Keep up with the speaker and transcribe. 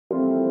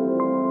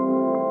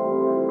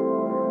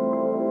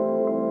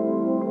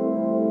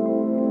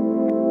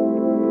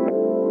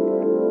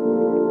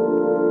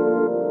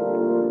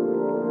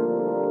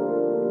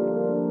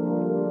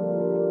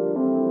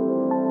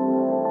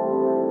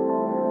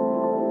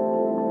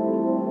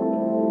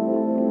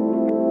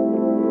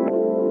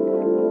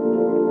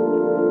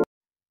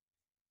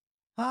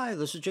Hi,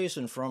 this is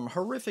Jason from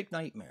Horrific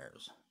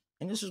Nightmares,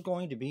 and this is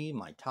going to be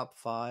my top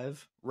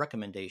 5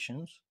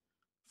 recommendations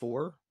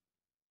for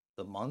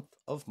the month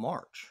of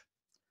March.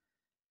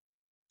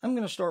 I'm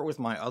going to start with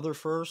my other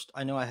first.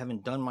 I know I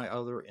haven't done my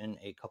other in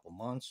a couple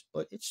months,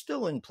 but it's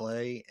still in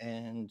play,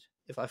 and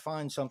if I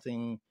find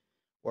something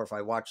or if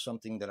I watch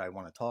something that I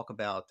want to talk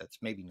about that's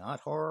maybe not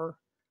horror,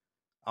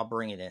 I'll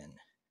bring it in.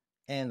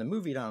 And the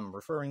movie that I'm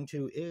referring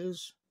to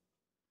is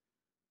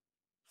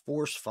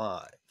Force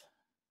 5.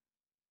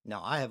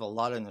 Now, I have a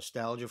lot of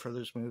nostalgia for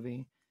this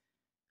movie.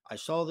 I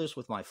saw this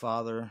with my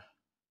father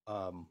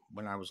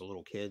when I was a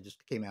little kid. This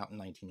came out in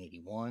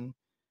 1981.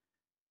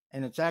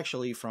 And it's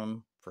actually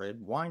from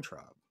Fred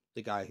Weintraub,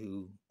 the guy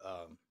who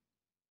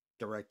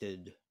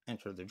directed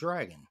Enter the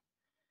Dragon.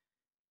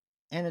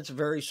 And it's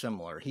very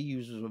similar. He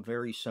uses a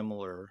very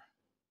similar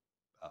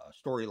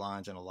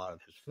storylines in a lot of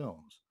his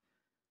films.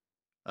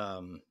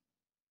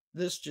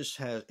 This just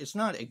has, it's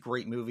not a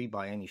great movie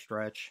by any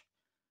stretch,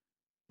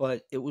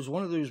 but it was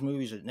one of those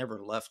movies that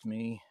never left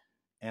me,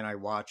 and I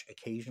watch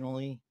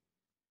occasionally,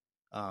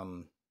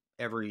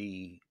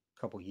 every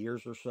couple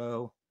years or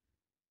so.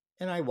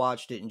 And I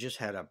watched it and just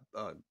had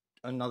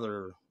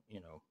another,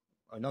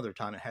 another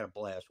time. I had a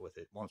blast with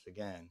it once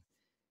again,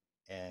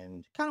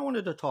 and kind of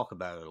wanted to talk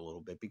about it a little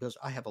bit because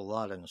I have a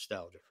lot of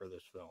nostalgia for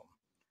this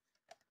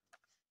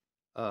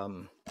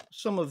film.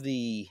 Some of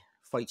the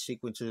fight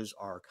sequences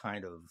are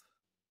kind of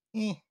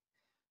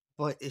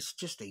but it's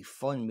just a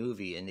fun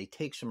movie, and they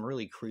take some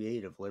really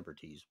creative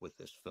liberties with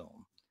this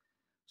film.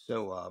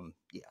 So,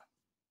 yeah,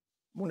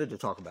 wanted to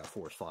talk about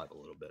Force 5 a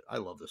little bit. I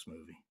love this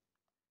movie.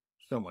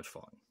 So much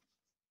fun.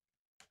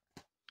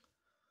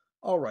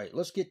 All right,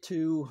 let's get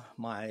to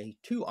my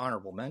 2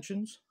 honorable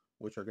mentions,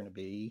 which are going to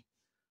be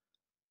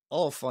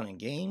All Fun and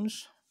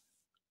Games.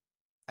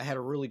 I had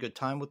a really good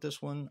time with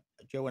this one.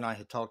 Joe and I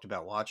had talked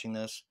about watching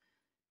this,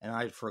 and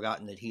I had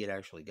forgotten that he had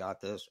actually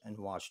got this and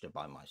watched it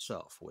by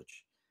myself,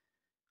 which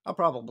I'll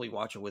probably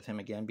watch it with him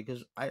again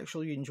because I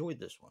actually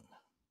enjoyed this one.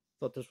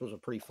 Thought this was a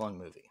pretty fun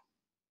movie.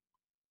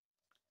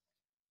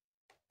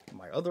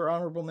 My other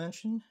honorable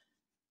mention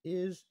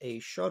is a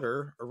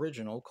Shudder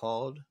original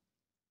called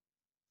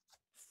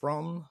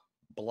From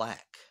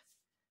Black.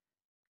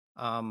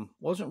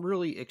 Wasn't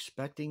really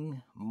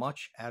expecting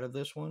much out of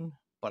this one,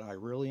 but I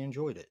really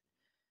enjoyed it.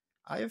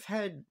 I have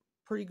had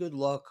pretty good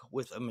luck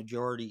with a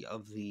majority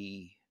of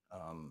the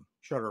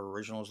Shudder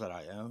originals that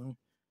I own,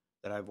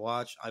 that I've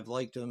watched. I've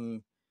liked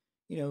them.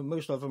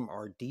 Most of them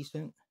are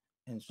decent,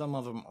 and some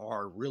of them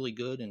are really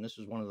good, and this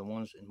is one of the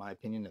ones, in my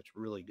opinion, that's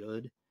really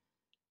good.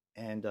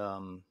 And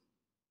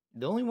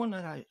the only one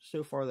that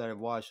so far that I've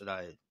watched that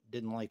I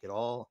didn't like at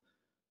all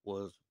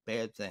was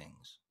Bad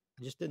Things.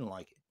 I just didn't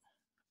like it.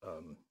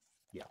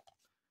 Yeah.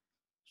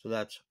 So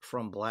that's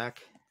From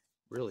Black.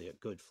 Really a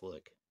good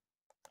flick.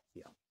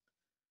 Yeah.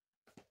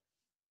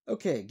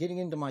 Okay, getting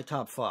into my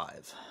top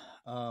 5.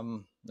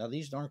 Now,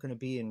 these aren't going to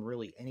be in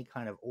really any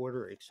kind of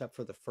order except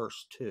for the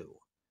first 2.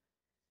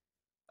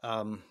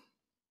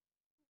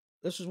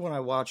 This is one I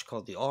watched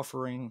called The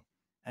Offering,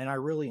 and I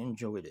really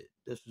enjoyed it.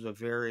 This is a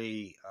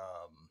very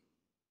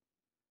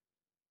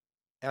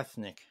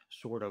ethnic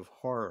sort of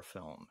horror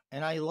film,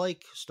 and I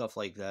like stuff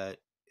like that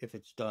if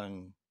it's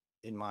done,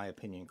 in my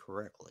opinion,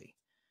 correctly.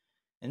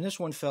 And this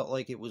one felt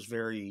like it was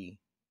very,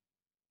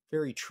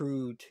 very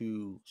true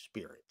to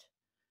spirit.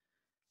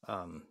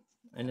 And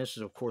this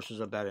is, of course, is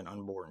about an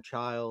unborn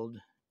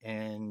child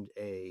and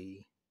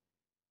a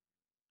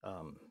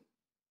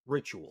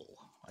ritual,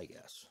 I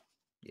guess.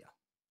 Yeah.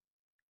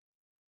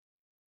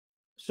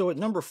 So at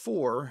number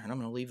 4, and I'm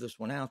going to leave this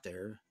one out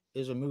there,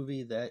 is a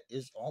movie that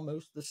is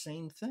almost the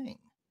same thing,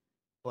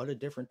 but a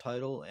different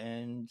title,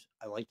 and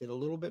I liked it a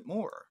little bit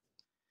more.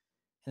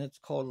 And it's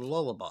called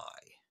Lullaby.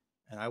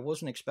 And I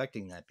wasn't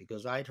expecting that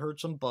because I'd heard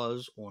some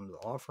buzz on The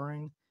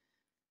Offering.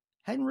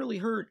 Hadn't really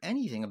heard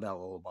anything about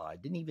Lullaby.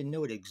 Didn't even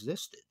know it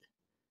existed.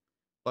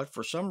 But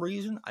for some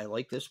reason, I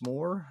like this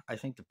more. I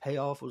think the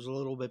payoff was a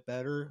little bit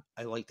better.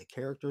 I like the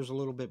characters a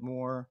little bit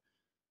more.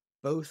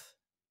 Both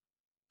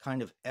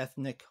kind of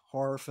ethnic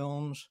horror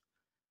films.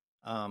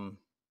 But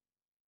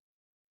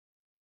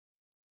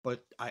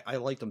I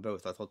liked them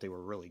both. I thought they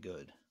were really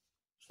good.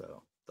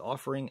 So, The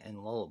Offering and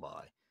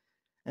Lullaby.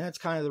 And that's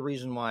kind of the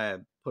reason why I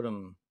put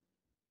them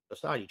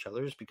beside each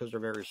other, is because they're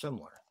very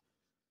similar.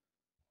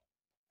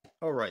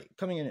 All right,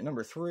 coming in at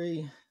number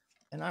 3,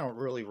 and I don't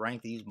really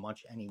rank these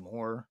much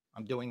anymore.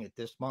 I'm doing it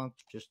this month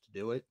just to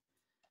do it.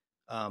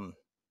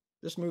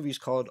 This movie's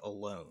called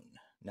Alone.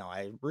 Now,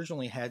 I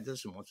originally had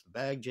this in What's the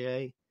Bag,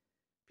 Jay?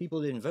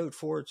 People didn't vote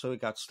for it, so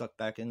it got stuck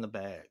back in the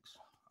bags.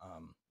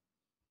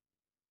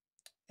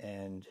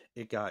 And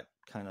it got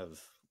kind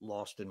of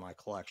lost in my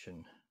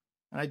collection.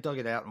 And I dug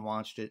it out and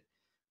watched it.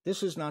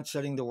 This is not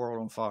setting the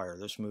world on fire,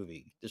 this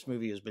movie. This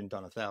movie has been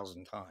done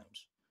 1,000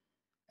 times.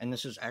 And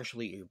this is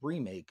actually a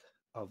remake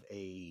of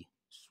a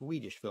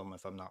Swedish film,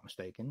 if I'm not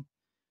mistaken,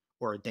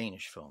 or a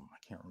Danish film. I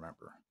can't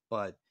remember.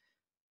 But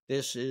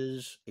this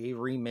is a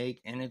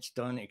remake, and it's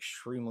done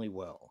extremely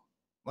well.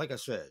 Like I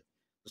said,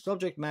 The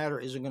subject matter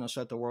isn't going to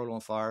set the world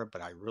on fire,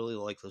 but I really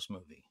like this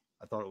movie.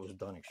 I thought it was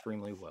done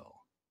extremely well.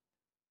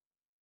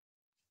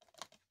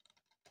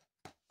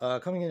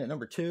 Coming in at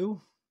number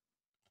 2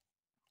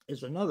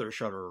 is another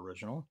Shudder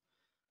original.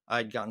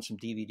 I'd gotten some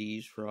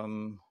DVDs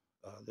from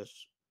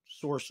this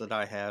source that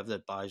I have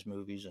that buys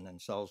movies and then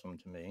sells them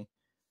to me.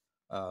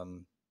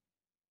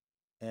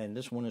 And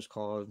this one is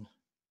called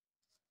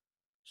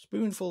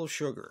Spoonful of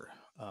Sugar.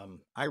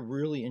 I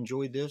really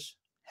enjoyed this.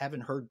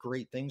 Haven't heard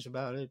great things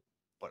about it,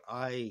 but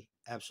I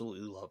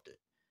absolutely loved it.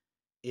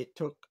 It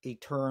took a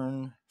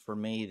turn for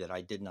me that I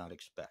did not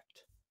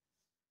expect.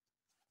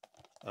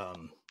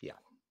 Yeah.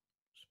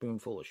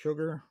 Spoonful of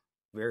Sugar,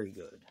 very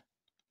good.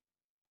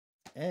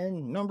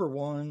 And number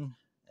 1,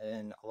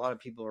 and a lot of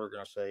people are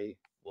going to say,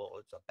 well,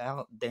 it's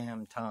about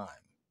damn time.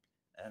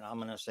 And I'm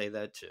going to say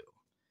that too.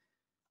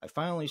 I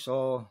finally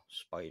saw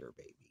Spider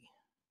Baby.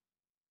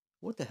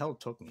 What the hell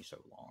took me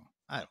so long?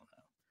 I don't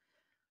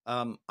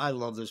know. I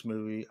love this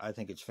movie. I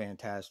think it's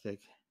fantastic.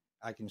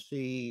 I can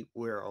see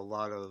where a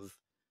lot of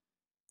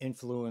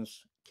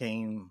influence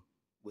came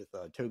with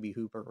Tobe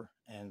Hooper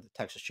and the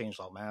Texas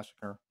Chainsaw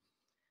Massacre.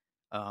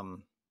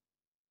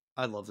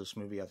 I love this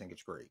movie. I think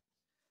it's great.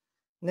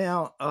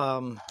 Now,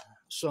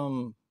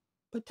 some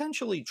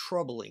potentially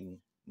troubling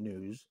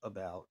news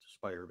about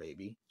Spider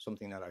Baby,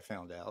 something that I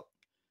found out,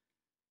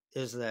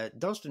 is that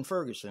Dustin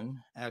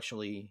Ferguson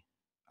actually,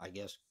 I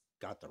guess,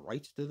 got the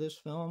rights to this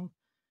film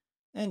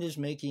and is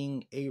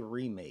making a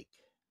remake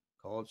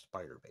called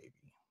Spider Baby.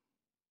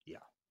 Yeah.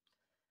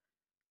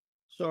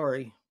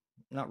 Sorry,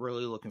 not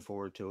really looking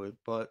forward to it,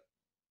 but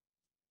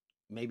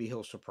maybe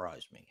he'll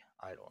surprise me.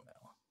 I don't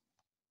know.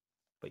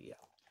 But yeah,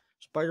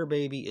 Spider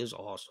Baby is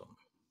awesome.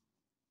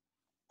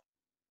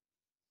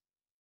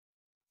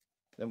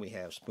 Then we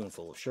have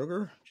Spoonful of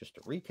Sugar, just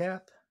to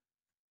recap.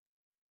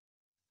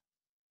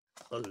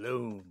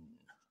 Alone,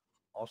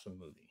 awesome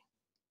movie.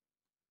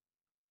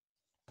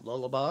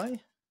 Lullaby.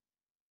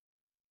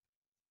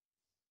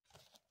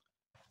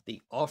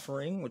 The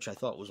Offering, which I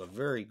thought was a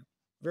very,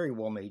 very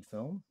well-made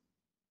film.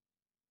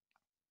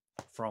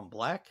 From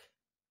Black.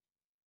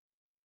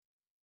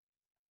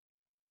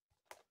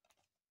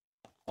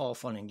 All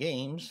Fun and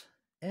Games.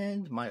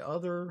 And my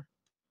other,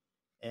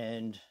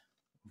 and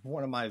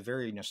one of my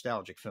very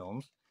nostalgic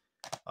films,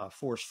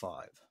 Force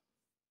 5.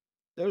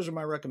 Those are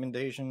my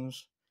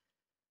recommendations.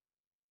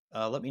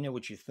 Let me know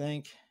what you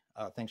think.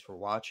 Thanks for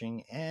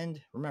watching.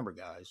 And remember,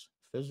 guys,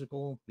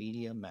 physical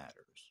media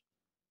matters.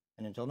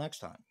 And until next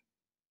time,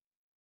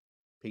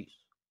 peace.